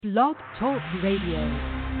Blog Talk Radio.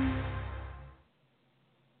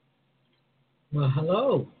 Well,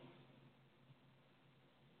 hello.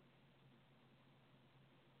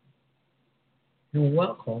 And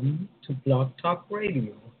welcome to Blog Talk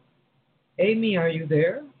Radio. Amy, are you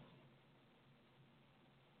there?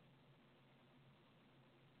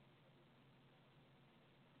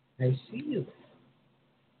 I see you.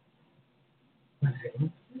 Okay.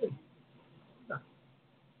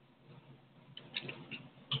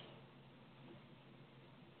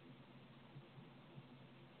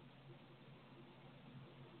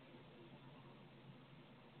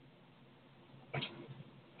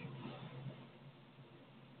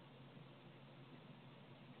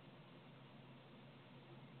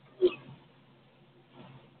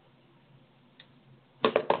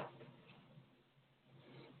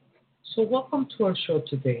 So welcome to our show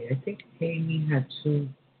today. I think Amy had to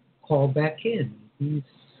call back in. These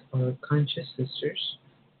are Conscious Sisters.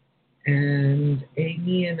 And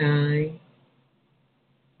Amy and I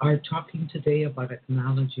are talking today about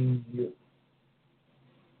acknowledging you.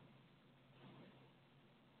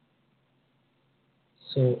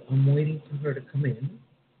 So I'm waiting for her to come in.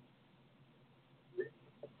 There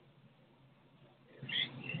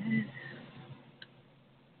she is.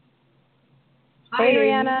 Hi, Hey, Amy.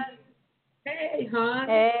 Rihanna. Hey, hon.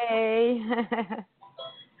 Hey.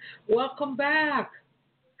 Welcome back.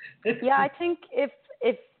 Yeah, I think if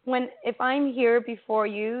I'm here before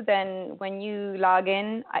you, then when you log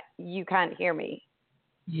in, you can't hear me.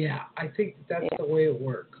 Yeah, I think that's the way it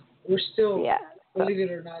works. We're still, so. believe it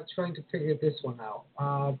or not, trying to figure this one out.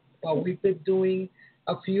 But we've been doing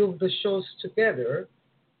a few of the shows together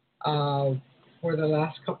for the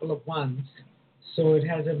last couple of months, so it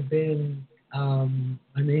hasn't been an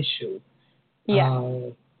issue.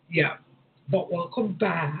 Yeah. But welcome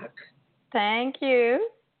back. Thank you.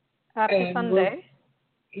 Happy Sunday.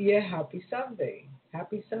 Happy Sunday.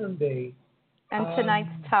 Happy Sunday. And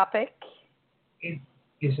tonight's topic? It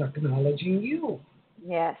is acknowledging you.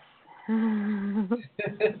 Yes. I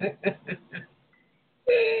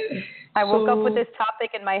woke up with this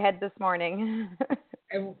topic in my head this morning.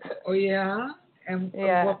 And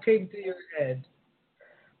what came to your head?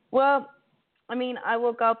 Well, I mean, I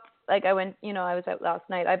woke up, I was out last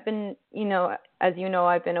night. I've been, as you know,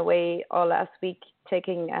 I've been away all last week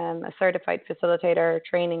taking a certified facilitator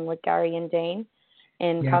training with Gary and Dane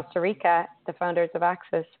in Costa Rica, the founders of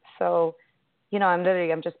Access. So,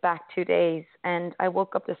 I'm just back 2 days, and I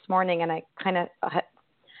woke up this morning and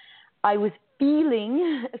I was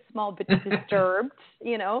feeling a small bit disturbed,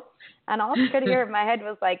 and all I could hear in my head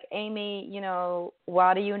was like, Amy,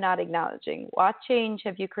 what are you not acknowledging? What change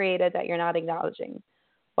have you created that you're not acknowledging?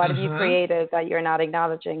 What have you created that you're not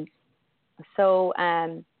acknowledging? So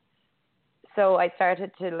I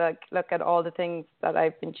started to look at all the things that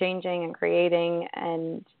I've been changing and creating,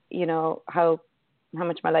 and how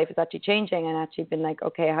much my life is actually changing, and actually been like,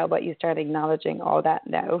 okay, how about you start acknowledging all that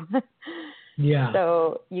now? Yeah.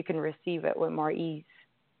 So you can receive it with more ease.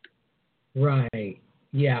 Right.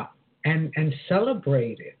 Yeah. And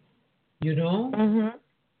celebrate it. Mm-hmm.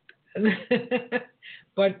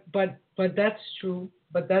 but that's true.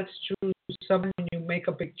 But that's true. When you make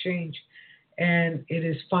a big change and it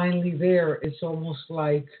is finally there, it's almost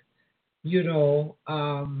like,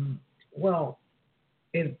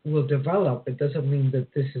 it will develop. It doesn't mean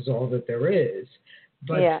that this is all that there is,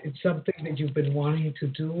 but it's something that you've been wanting to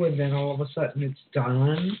do, and then all of a sudden it's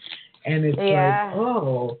done, and it's like,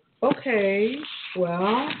 oh, okay,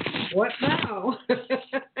 well, what now?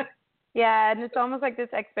 Yeah, and it's almost like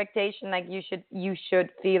this expectation, like you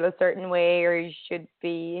should feel a certain way, or you should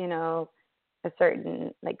be, a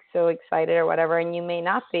certain, like, so excited or whatever, and you may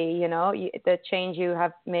not be. The change you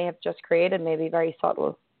may have just created may be very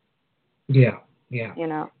subtle. Yeah. Yeah.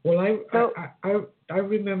 Well, I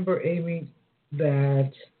remember, Amy,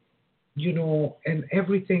 that, and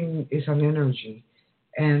everything is an energy.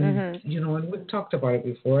 And, and we've talked about it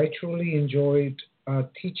before. I truly enjoyed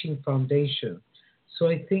teaching foundation. So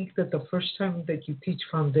I think that the first time that you teach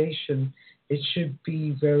foundation, it should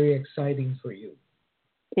be very exciting for you.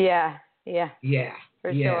 Yeah.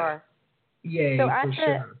 For sure. Yeah, so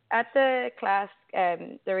sure. At the class,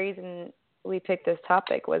 the reason we picked this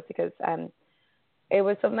topic was because it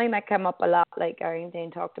was something that came up a lot, like Gary and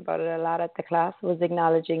Dane talked about it a lot at the class, was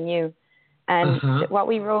acknowledging you. And what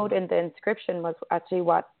we wrote in the inscription was actually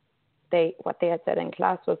what they had said in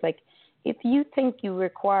class was like, if you think you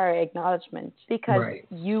require acknowledgement because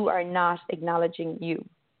you are not acknowledging you,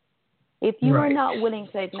 if you are not willing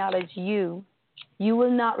to acknowledge you, you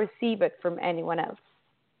will not receive it from anyone else.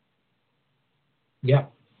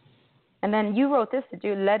 Yep. And then you wrote this to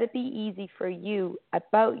do. Let it be easy for you,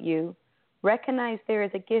 about you. Recognize there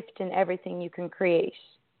is a gift in everything you can create.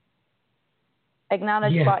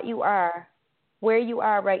 Acknowledge what you are, where you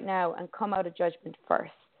are right now, and come out of judgment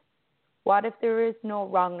first. What if there is no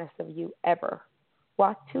wrongness of you ever?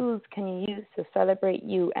 What tools can you use to celebrate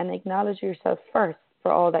you and acknowledge yourself first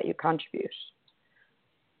for all that you contribute?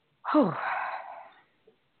 Whew.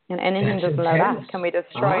 And anything That's doesn't allow that, can we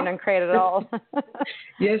destroy and uncreate it all?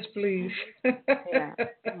 Yes, please. Yeah.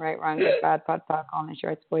 Right, wrong, good, bad, pod, poc, only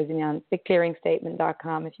shorts, boys and young.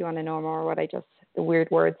 TheClearingStatement.com if you want to know more what the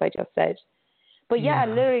weird words I just said. But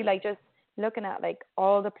literally, like, just looking at, like,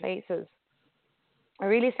 all the places, I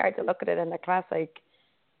really started to look at it in the class, like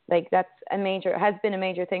that's has been a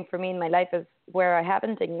major thing for me in my life, is where I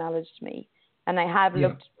haven't acknowledged me. And I have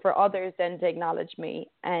looked for others then to acknowledge me.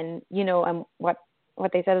 And, and what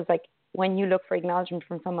they said is, like, when you look for acknowledgement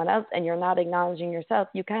from someone else and you're not acknowledging yourself,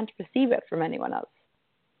 you can't receive it from anyone else.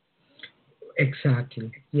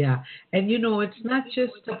 Exactly. Yeah. And, it's not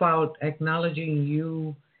just about acknowledging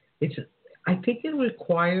you. I think it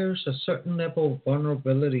requires a certain level of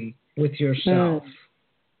vulnerability with yourself.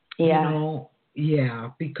 Yeah.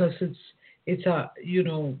 Because it's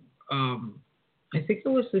I think it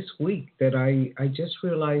was this week that I just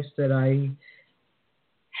realized that I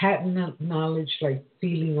hadn't acknowledged, like,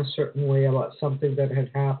 feeling a certain way about something that had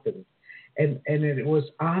happened. And it was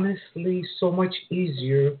honestly so much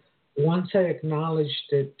easier once I acknowledged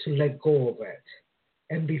it to let go of it.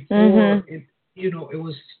 And before it, it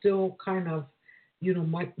was still kind of,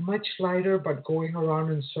 much lighter, but going around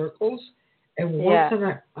in circles. And once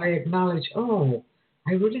I acknowledged,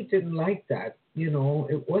 I really didn't like that.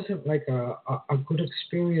 It wasn't like a good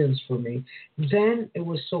experience for me. Then it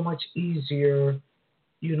was so much easier,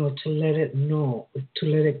 to let it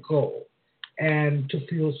go, and to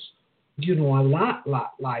feel, a lot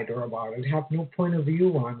lighter about it, have no point of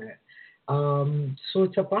view on it. So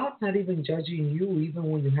it's about not even judging you,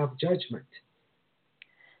 even when you have judgment.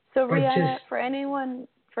 So, Rihanna, for anyone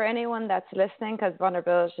that's listening, because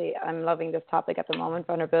vulnerability, I'm loving this topic at the moment,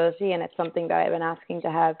 vulnerability, and it's something that I've been asking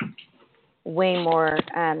to have way more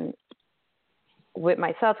with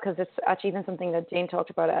myself, because it's actually even something that Jane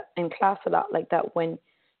talked about in class a lot, like that when,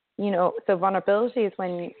 so vulnerability is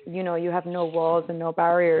when, you have no walls and no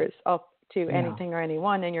barriers up to anything or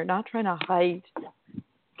anyone, and you're not trying to hide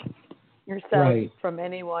yourself from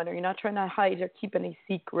anyone, or you're not trying to hide or keep any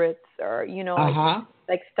secrets, or,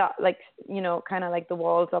 like stop, like, kind of like the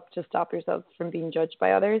walls up to stop yourself from being judged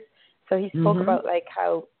by others. So he spoke about, like,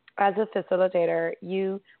 how as a facilitator,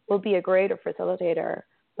 you will be a greater facilitator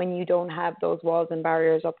when you don't have those walls and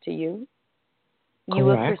barriers up to you. You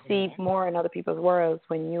will perceive more in other people's worlds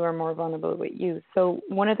when you are more vulnerable with you. So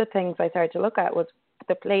one of the things I started to look at was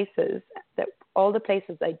all the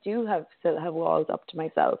places I do still have walls up to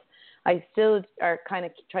myself. I still are kind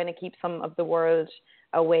of trying to keep some of the world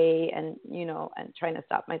away, and, and trying to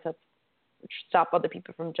stop other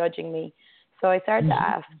people from judging me. So I started to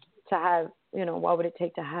ask to have, what would it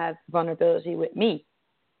take to have vulnerability with me?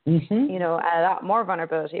 A lot more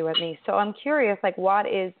vulnerability with me. So I'm curious, like, what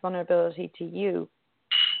is vulnerability to you,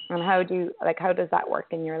 and how does that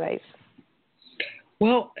work in your life?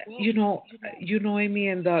 Well, Amy,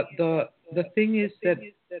 and the thing is that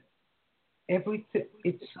everything,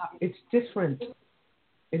 it's different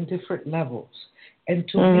in different levels. And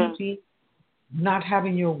to me, not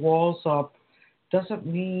having your walls up doesn't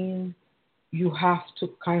mean you have to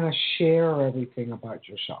kind of share everything about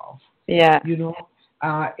yourself. Yeah.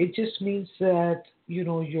 It just means that,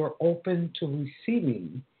 you're open to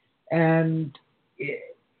receiving. And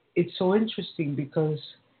it's so interesting because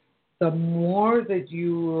the more that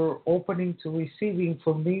you're opening to receiving,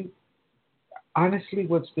 for me, honestly,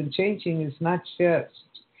 what's been changing is not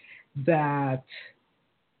just that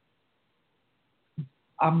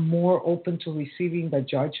I'm more open to receiving the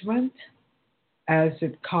judgment as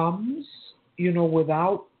it comes,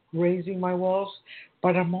 without raising my walls,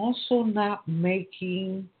 but I'm also not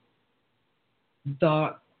making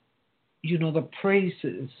the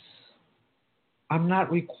praises. I'm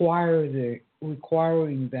not requiring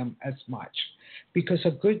them as much, because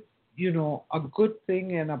a good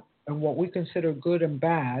thing and what we consider good and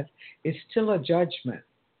bad is still a judgment,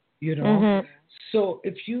 So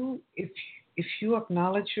if you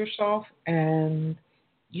acknowledge yourself and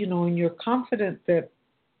and you're confident that,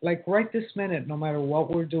 like, right this minute, no matter what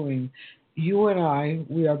we're doing, you and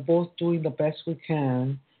we are both doing the best we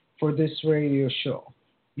can for this radio show.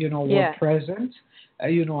 We're present.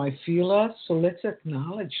 I feel us, so let's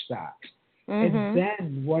acknowledge that. And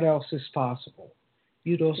then what else is possible?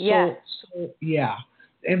 So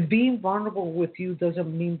And being vulnerable with you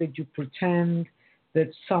doesn't mean that you pretend that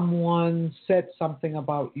someone said something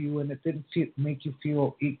about you and it didn't make you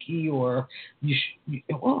feel icky, or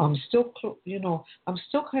well, I'm still, I'm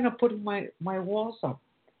still kind of putting my walls up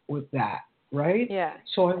with that, right? Yeah.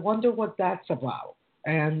 So I wonder what that's about,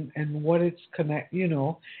 and what it's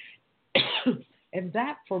and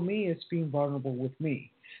that for me is being vulnerable with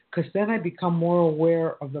me, because then I become more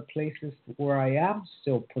aware of the places where I am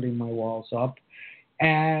still putting my walls up,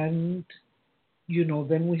 and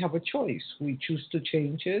then we have a choice. We choose to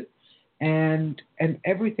change it, and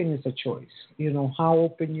everything is a choice. How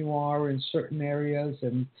open you are in certain areas,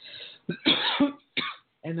 and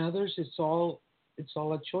and others. It's all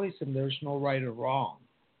a choice, and there's no right or wrong.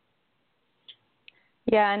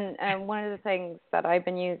 Yeah, and one of the things that I've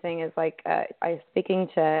been using is like I was speaking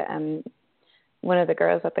to one of the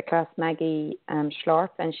girls at the class, Maggie Schlorf,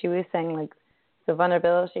 and she was saying like the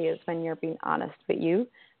vulnerability is when you're being honest with you,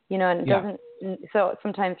 and it doesn't. So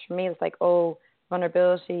sometimes for me it's like, oh,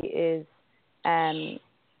 vulnerability is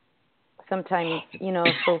sometimes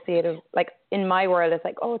associated, like in my world it's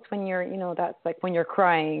like, oh, it's when you're that's like when you're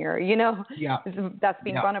crying, or that's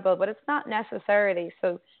being vulnerable, but it's not necessarily.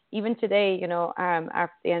 So even today,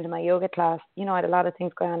 after the end of my yoga class, I had a lot of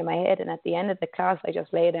things going on in my head, and at the end of the class I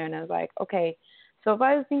just lay there and I was like, okay, so if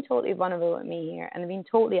I was being totally vulnerable with me here and being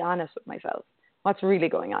totally honest with myself, what's really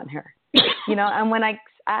going on here? And when I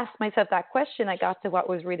asked myself that question, I got to what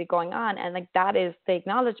was really going on, and like that is the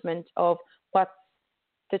acknowledgement of what's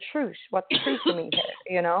the truth, what's true for me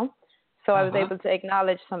here, So I was able to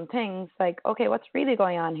acknowledge some things like, okay, what's really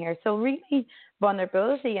going on here? So really,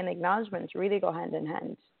 vulnerability and acknowledgement really go hand in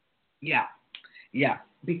hand. Yeah,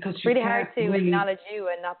 because it's really hard to acknowledge you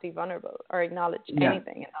and not be vulnerable, or acknowledge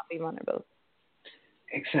anything and not be vulnerable.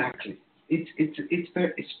 Exactly. It's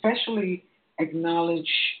very, especially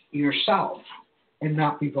acknowledge yourself and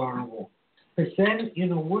not be vulnerable. Because then,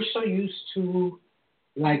 we're so used to,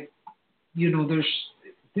 like, there's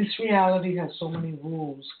this reality has so many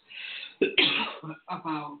rules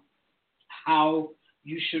about how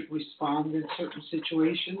you should respond in certain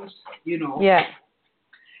situations,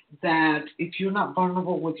 that if you're not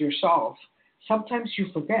vulnerable with yourself, sometimes you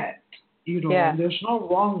forget, and there's no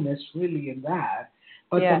wrongness really in that.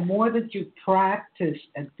 But the more that you practice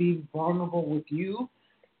at being vulnerable with you,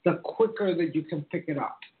 the quicker that you can pick it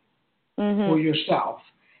up for yourself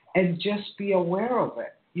and just be aware of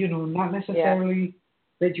it. Not necessarily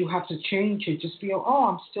that you have to change it. Just feel, oh,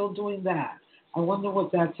 I'm still doing that. I wonder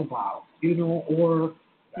what that's about, or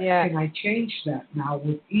can I change that now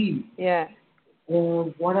with ease? Yeah.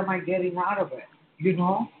 Or what am I getting out of it?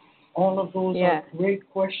 All of those are great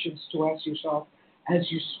questions to ask yourself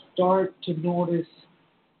as you start to notice,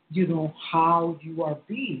 how you are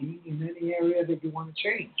being in any area that you want to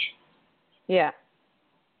change. Yeah.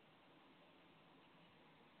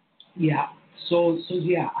 Yeah. So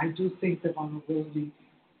I do think that vulnerability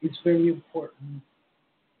is very important,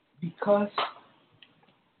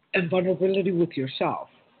 and vulnerability with yourself.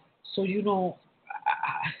 So,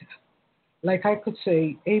 like I could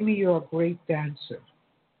say, Amy, you're a great dancer,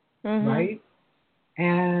 right?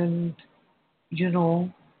 And,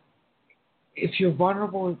 if you're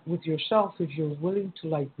vulnerable with yourself, if you're willing to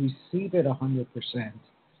like receive it 100%,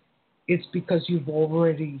 it's because you've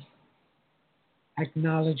already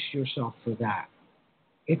acknowledged yourself for that.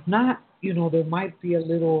 If not, there might be a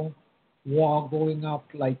little wall going up,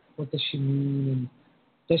 like, what does she mean? And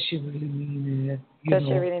does she really mean it? Does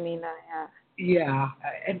she really mean that? Yeah. Yeah,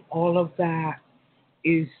 and all of that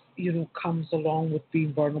is, comes along with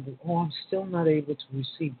being vulnerable. Oh, I'm still not able to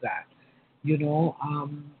receive that. I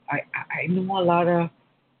know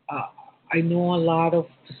a lot of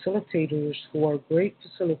facilitators who are great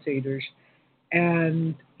facilitators,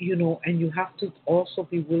 and and you have to also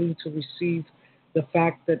be willing to receive the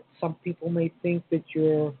fact that some people may think that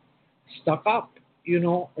you're stuck up,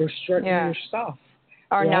 or strutting your stuff,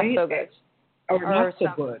 or right? not so good, or not so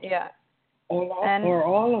good, or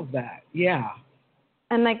all of that,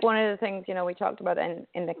 And like one of the things we talked about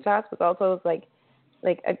in the class was also like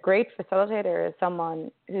a great facilitator is someone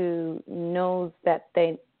who knows that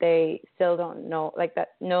they still don't know, like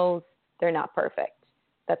that knows they're not perfect,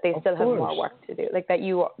 that they still have more work to do, like that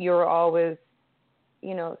you're always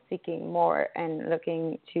seeking more and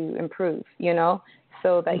looking to improve,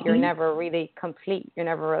 so that you're never really complete. You're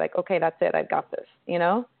never like, okay, that's it, I've got this,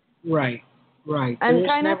 Right. And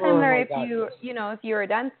kind of similar if if you're a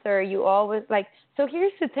dancer, you always like, so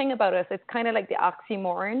here's the thing about us, it's kind of like the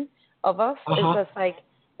oxymoron of us. It's just like,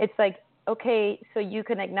 it's like, okay, so you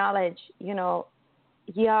can acknowledge,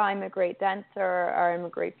 I'm a great dancer, or I'm a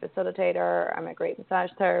great facilitator, or I'm a great massage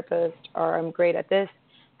therapist, or I'm great at this,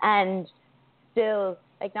 and still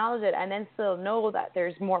acknowledge it, and then still know that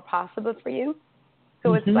there's more possible for you.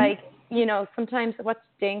 So it's like, sometimes what's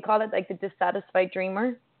Jane call it, like the dissatisfied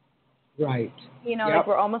dreamer. Right. Like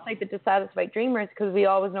we're almost like the dissatisfied dreamers because we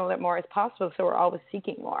always know that more is possible, so we're always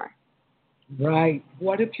seeking more. Right.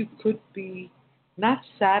 What if you could be not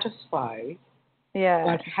satisfied,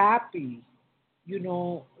 but happy,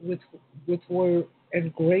 with where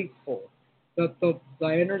and grateful. The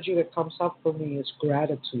energy that comes up for me is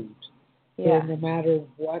gratitude. So no matter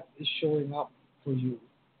what is showing up for you,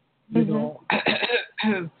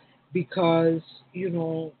 because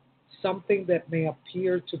something that may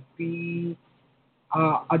appear to be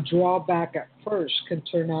a drawback at first can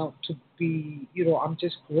turn out to be, I'm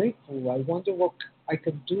just grateful. I wonder what I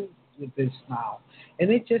can do with this now. And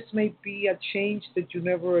it just may be a change that you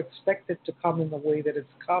never expected to come in the way that it's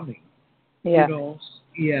coming. Yeah.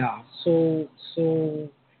 So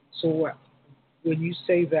when you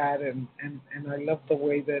say that, and I love the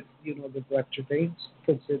way that, the Dr. Baines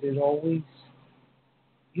puts it, it always,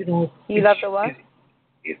 You love the what?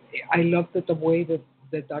 I love that the way that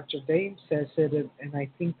Dr. Dame says it, and I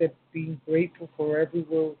think that being grateful for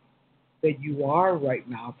everywhere that you are right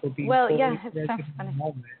now, for being it's present so in funny. the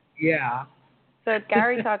moment. Yeah. So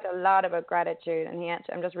Gary talked a lot about gratitude, and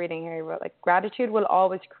I'm just reading here, he wrote, like, gratitude will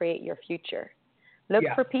always create your future. Look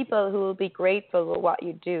for people who will be grateful with what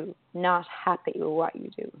you do, not happy with what you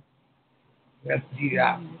do.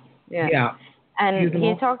 Yeah. And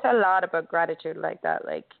he talked a lot about gratitude like that,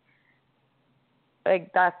 like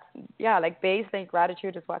that's, like basically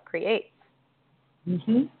gratitude is what creates.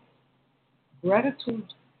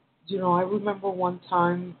 Gratitude, I remember one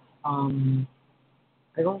time,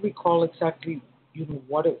 I don't recall exactly,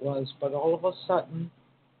 what it was, but all of a sudden,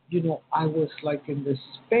 I was like in this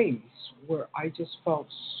space where I just felt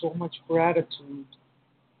so much gratitude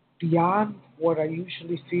beyond what I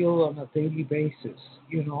usually feel on a daily basis,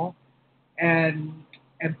 and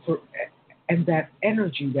that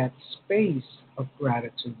energy, that space of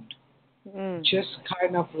gratitude, just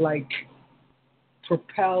kind of like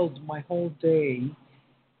propelled my whole day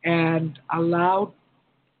and allowed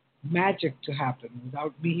magic to happen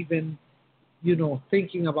without me even,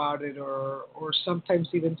 thinking about it, or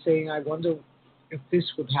sometimes even saying, I wonder if this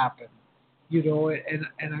would happen, and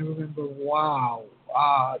I remember, wow,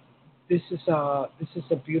 this is a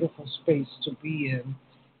beautiful space to be in,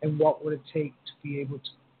 and what would it take to be able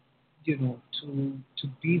to, to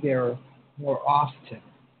be there more often.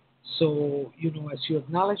 So, as you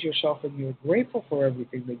acknowledge yourself and you're grateful for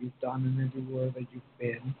everything that you've done and everywhere that you've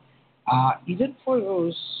been, even for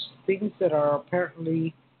those things that are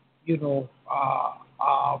apparently, a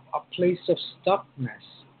place of stuckness.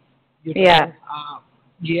 Being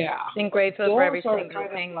grateful those for every are single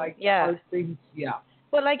kind thing. of like hard things.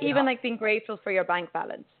 Well, even like being grateful for your bank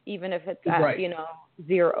balance, even if it's at,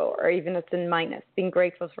 zero, or even if it's in minus, being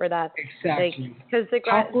grateful for that. Exactly. Because the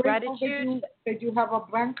gratitude that you have a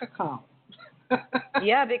bank account.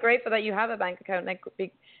 Be grateful that you have a bank account.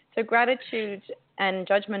 So gratitude and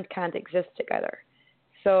judgment can't exist together.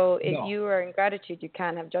 So if you are in gratitude, you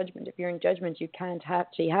can't have judgment. If you're in judgment, you can't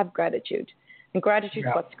actually have gratitude. And gratitude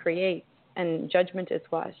is what creates, and judgment is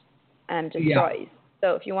what destroys.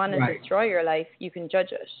 So if you want to destroy your life, you can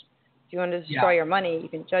judge it. If you want to destroy your money, you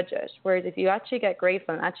can judge it. Whereas if you actually get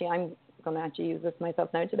grateful, and actually I'm going to actually use this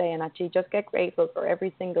myself now today, and actually just get grateful for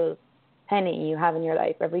every single penny you have in your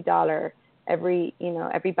life, every dollar, every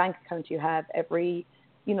bank account you have, every,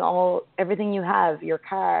 everything you have, your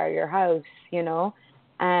car, your house,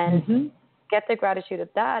 and get the gratitude of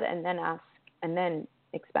that, and then ask, and then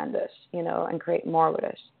expand it, and create more with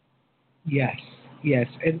it. Yes,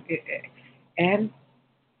 and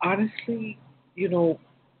honestly,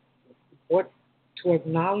 what to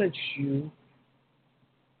acknowledge you,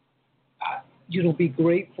 be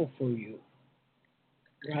grateful for you,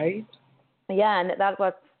 right? Yeah, and that's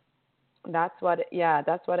what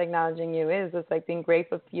acknowledging you is. It's like being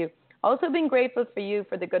grateful for you. Also being grateful for you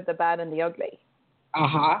for the good, the bad, and the ugly.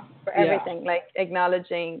 For everything, like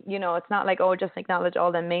acknowledging, it's not like, just acknowledge all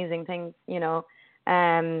the amazing things,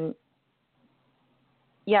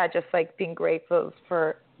 just like being grateful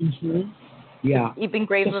for. You've been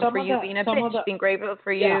grateful for you being a bitch, being grateful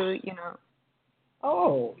for you,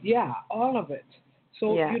 Oh yeah, all of it.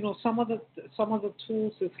 So some of the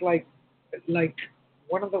tools, it's like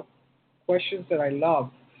one of the questions that I love.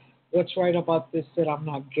 What's right about this that I'm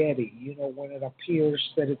not getting? When it appears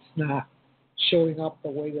that it's not showing up the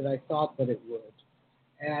way that I thought that it would,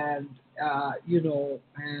 and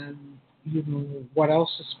what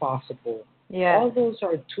else is possible. All those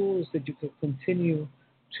are tools that you can continue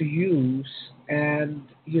to use, and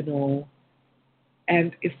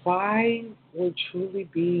And if I were truly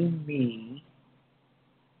being me,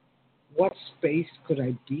 what space could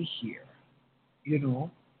I be here? You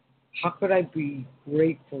know, how could I be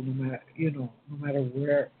grateful no matter, no matter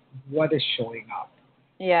where, what is showing up?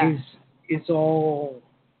 Yeah. Is all,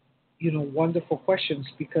 wonderful questions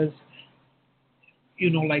because,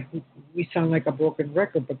 like we sound like a broken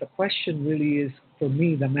record, but the question really is for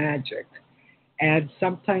me the magic. And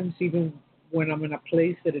sometimes even when I'm in a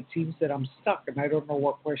place that it seems that I'm stuck and I don't know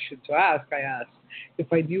what question to ask, I ask.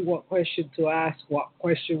 If I knew what question to ask, what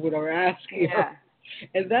question would I ask here? Yeah.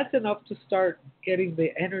 And that's enough to start getting the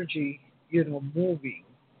energy, moving.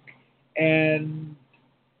 And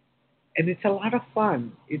it's a lot of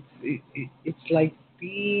fun. It's like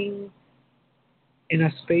being in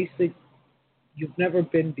a space that you've never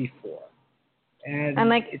been before. And And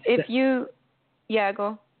like it's if that, you, yeah,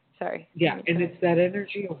 go. Sorry. yeah, and it's that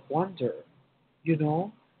energy of wonder, you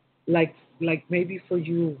know, like maybe for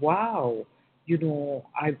you, wow,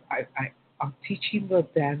 I'm teaching the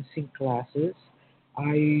dancing classes.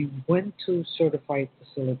 I went to certified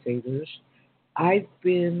facilitators. I've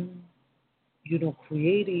been,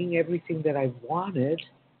 creating everything that I wanted.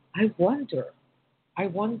 I wonder. I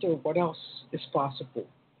wonder what else is possible.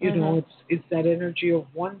 It's that energy of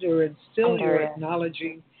wonder, and still Wonder, you're yeah.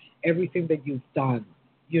 acknowledging everything that you've done.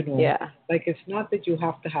 Yeah. Like it's not that you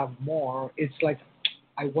have to have more. It's like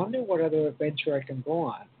I wonder what other adventure I can go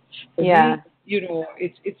on. For Yeah. me,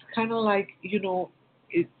 it's kind of like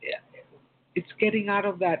it it's getting out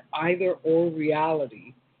of that either or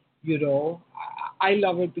reality. I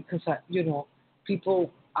love it because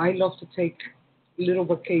people. I love to take little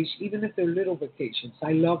vacation, even if they're little vacations.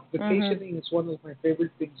 I love vacationing. It's one of my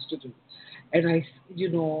favorite things to do. And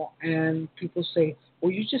and people say,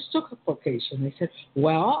 "Well, you just took a vacation." I said,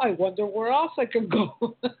 "Well, I wonder where else I can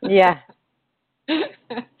go." Yeah.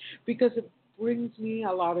 Because it brings me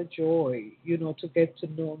a lot of joy, to get to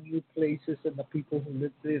know new places and the people who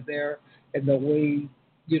live there and the way,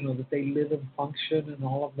 that they live and function and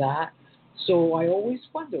all of that. So I always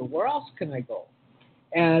wonder, where else can I go?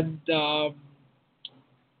 And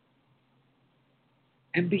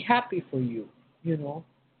be happy for you, you know.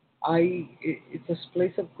 It's a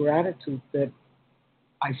place of gratitude that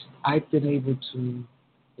I, I've been able to,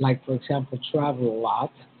 like, for example, travel a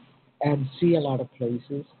lot and see a lot of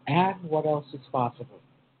places and what else is possible,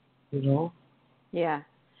 you know? Yeah.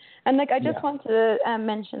 And like I just Yeah. want to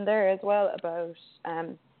mention there as well about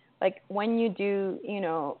like when you do,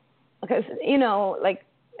 because like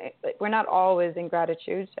we're not always in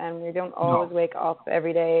gratitude and we don't always No, wake up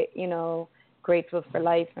every day, grateful for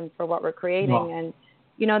life and for what we're creating, no. and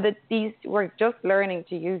that these we're just learning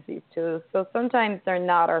to use these tools. So sometimes they're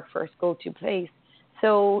not our first go-to place.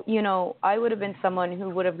 So, I would have been someone who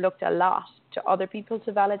would have looked a lot to other people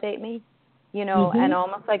to validate me, and Mhm.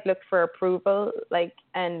 almost like look for approval, like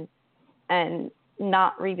and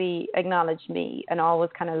not really acknowledge me, and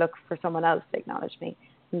always kind of look for someone else to acknowledge me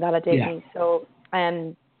and validate Yeah. me. So,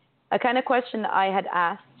 a kind of question I had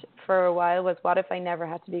asked for a while was, what if I never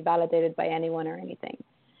had to be validated by anyone or anything?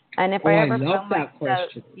 And if Oh, I I ever love found that myself,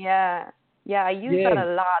 question. yeah, I use that Yay.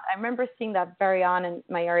 a lot. I remember seeing that very on in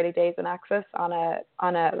my early days in Access on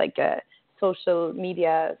a like a social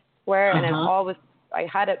media square, Uh and it huh. always I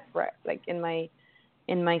had it for like in my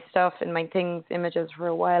stuff, in my things, images for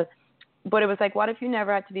a while. But it was like, what if you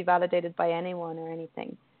never had to be validated by anyone or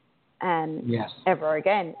anything, Yes. ever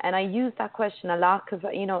again? And I use that question a lot because,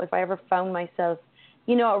 if I ever found myself,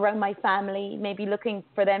 around my family, maybe looking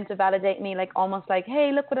for them to validate me, like almost like,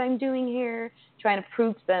 hey, look what I'm doing here, trying to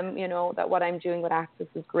prove to them, that what I'm doing with Access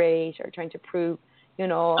is great, or trying to prove, Uh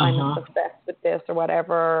I'm a huh. success with this or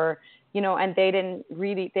whatever, and they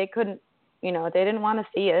couldn't, they didn't want to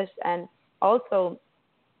see it. And also,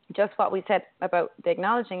 just what we said about the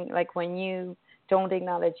acknowledging, like when you don't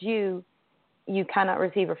acknowledge you, you cannot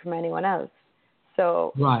receive it from anyone else.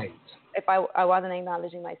 So Right. if I wasn't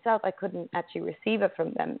acknowledging myself, I couldn't actually receive it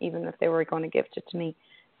from them, even if they were going to gift it to me.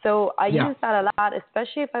 So I Yeah. use that a lot,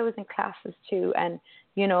 especially if I was in classes too, and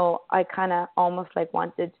I kind of almost like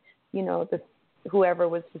wanted, the whoever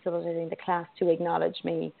was facilitating the class to acknowledge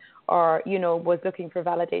me, or was looking for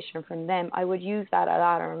validation from them. I would use that a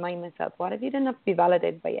lot and remind myself, what if you didn't have to be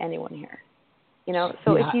validated by anyone here?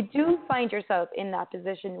 So if Yeah. you do find yourself in that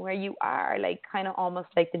position where you are like kind of almost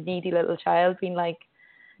like the needy little child, being like,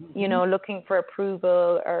 Mhm. looking for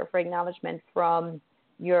approval or for acknowledgement from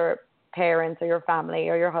your parents or your family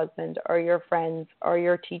or your husband or your friends or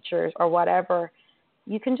your teachers or whatever,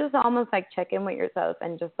 you can just almost like check in with yourself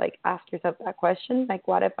and just like ask yourself that question, like,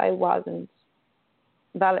 what if I wasn't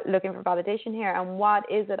looking for validation here, and what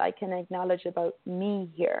is it I can acknowledge about me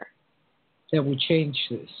here? that would change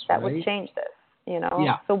this. That right? would change this. You know.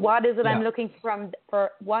 Yeah. So what is it I'm looking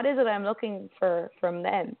for? What is it I'm looking for from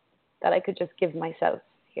them that I could just give myself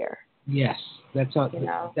here? Yes, that's a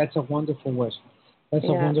wonderful question. That's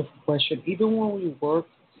a wonderful question. Even when we work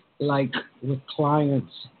like with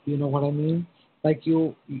clients, you know what I mean? Like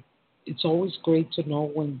it's always great to know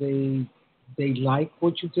when they like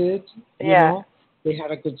what you did. You know, they had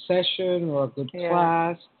a good session or a good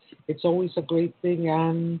class. It's always a great thing,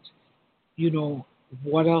 and you know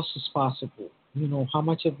what else is possible. You know, how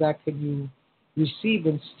much of that can you receive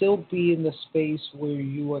and still be in the space where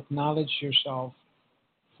you acknowledge yourself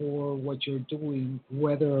for what you're doing,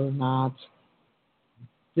 whether or not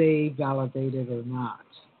they validate it or not.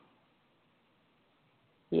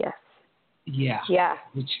 Yes. Yeah.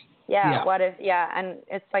 Yeah. What if? Yeah, and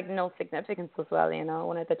it's like no significance as well. You know,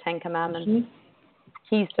 one of the 10 Commandments,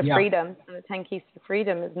 keys to freedom, and the 10 keys to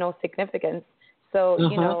freedom is no significance. So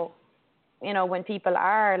you know, when people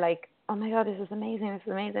are like, oh my God, this is amazing,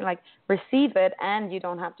 like receive it, and you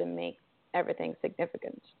don't have to make everything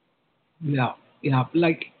significant. Yeah.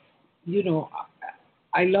 Like, you know,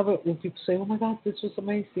 I love it when people say, oh my God, this was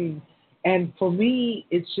amazing. And for me,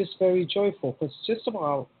 it's just very joyful because just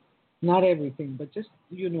about not everything, but just,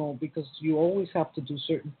 you know, because you always have to do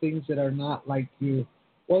certain things that are not like you.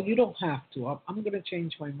 Well, you don't have to. I'm going to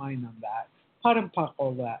change my mind on that. Pot and pot,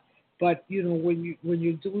 all that. But you know, when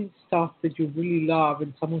you're doing stuff that you really love,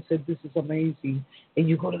 and someone said this is amazing, and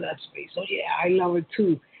you go to that space, oh yeah, I love it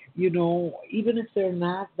too. You know, even if they're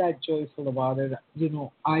not that joyful about it, you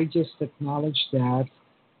know, I just acknowledge that.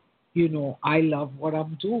 You know, I love what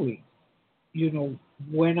I'm doing. You know,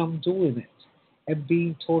 when I'm doing it, and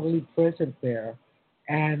being totally present there,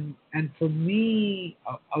 and for me,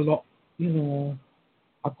 a lot, you know,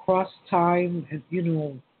 across time, and you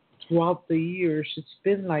know, throughout the years, it's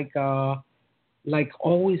been like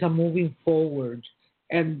always I'm moving forward,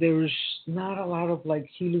 and there's not a lot of like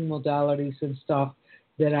healing modalities and stuff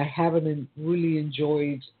that I haven't really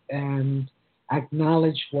enjoyed and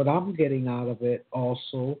acknowledge what I'm getting out of it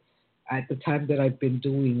also at the time that I've been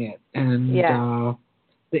doing it, and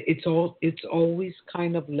it's always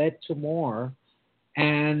kind of led to more,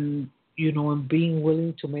 and you know, and being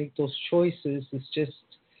willing to make those choices is just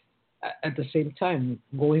at the same time,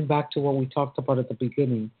 going back to what we talked about at the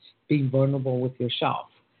beginning, being vulnerable with yourself.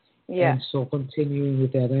 Yeah. And so continuing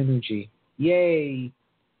with that energy. Yay.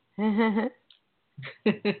 Back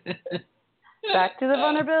to the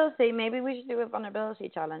vulnerability. Maybe we should do a vulnerability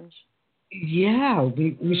challenge. Yeah,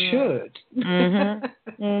 we should.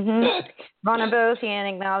 Vulnerability and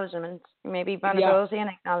acknowledgement. Maybe vulnerability and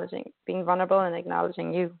acknowledging. Being vulnerable and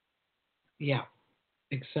acknowledging you. Yeah,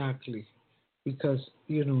 exactly. Because,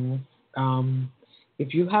 you know,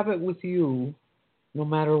 if you have it with you, no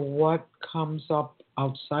matter what comes up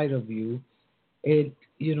outside of you, it,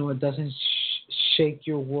 you know, it doesn't shake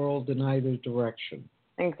your world in either direction.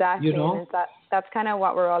 Exactly. You know? And that's kind of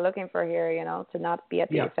what we're all looking for here, you know, to not be at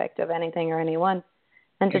the effect of anything or anyone.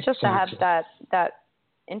 And to just to have that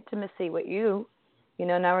intimacy with you. You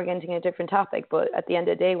know, now we're getting to a different topic, but at the end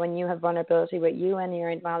of the day, when you have vulnerability with you and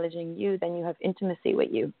you're acknowledging you, then you have intimacy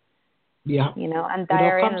with you. Yeah. You know, and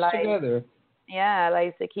therein lies together. Yeah,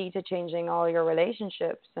 lies the key to changing all your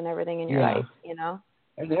relationships and everything in your life, you know.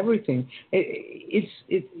 And everything. It's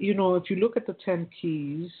you know, if you look at the 10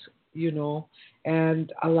 keys, you know,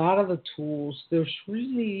 and a lot of the tools, there's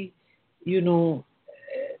really, you know,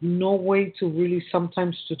 no way to really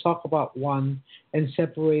sometimes to talk about one and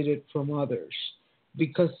separate it from others,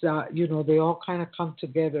 because you know, they all kind of come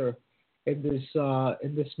together in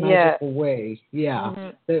this magical way.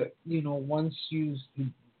 Yeah. That, you know, once you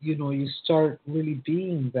know, you start really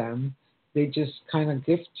being them, they just kind of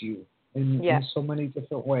gift you in so many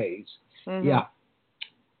different ways. Yeah.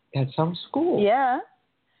 That sounds cool. Yeah.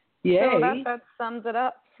 Yay. So that sums it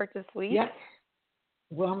up for this week. Yeah.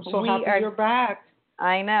 Well, I'm so happy you're back.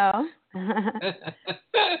 I know. And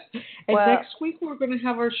next week we're going to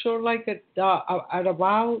have our show like at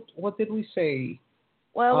about, what did we say?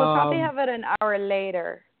 Well, we'll probably have it an hour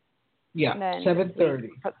later. Yeah, 7:30.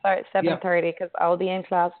 Sorry, 7:30, because I'll be in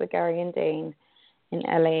class with Gary and Dane in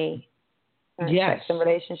LA. Sex and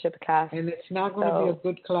relationship class. And it's not going to be a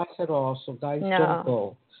good class at all, so guys, don't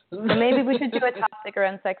go. So maybe we should do a topic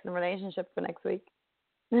around sex and relationship for next week.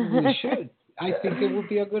 We should. I think it would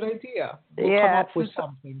be a good idea. We'll come up with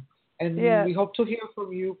something. And we hope to hear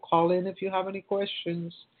from you. Call in if you have any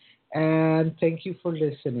questions. And thank you for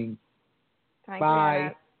listening.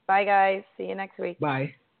 Bye. Bye, guys. See you next week.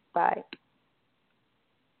 Bye. Bye.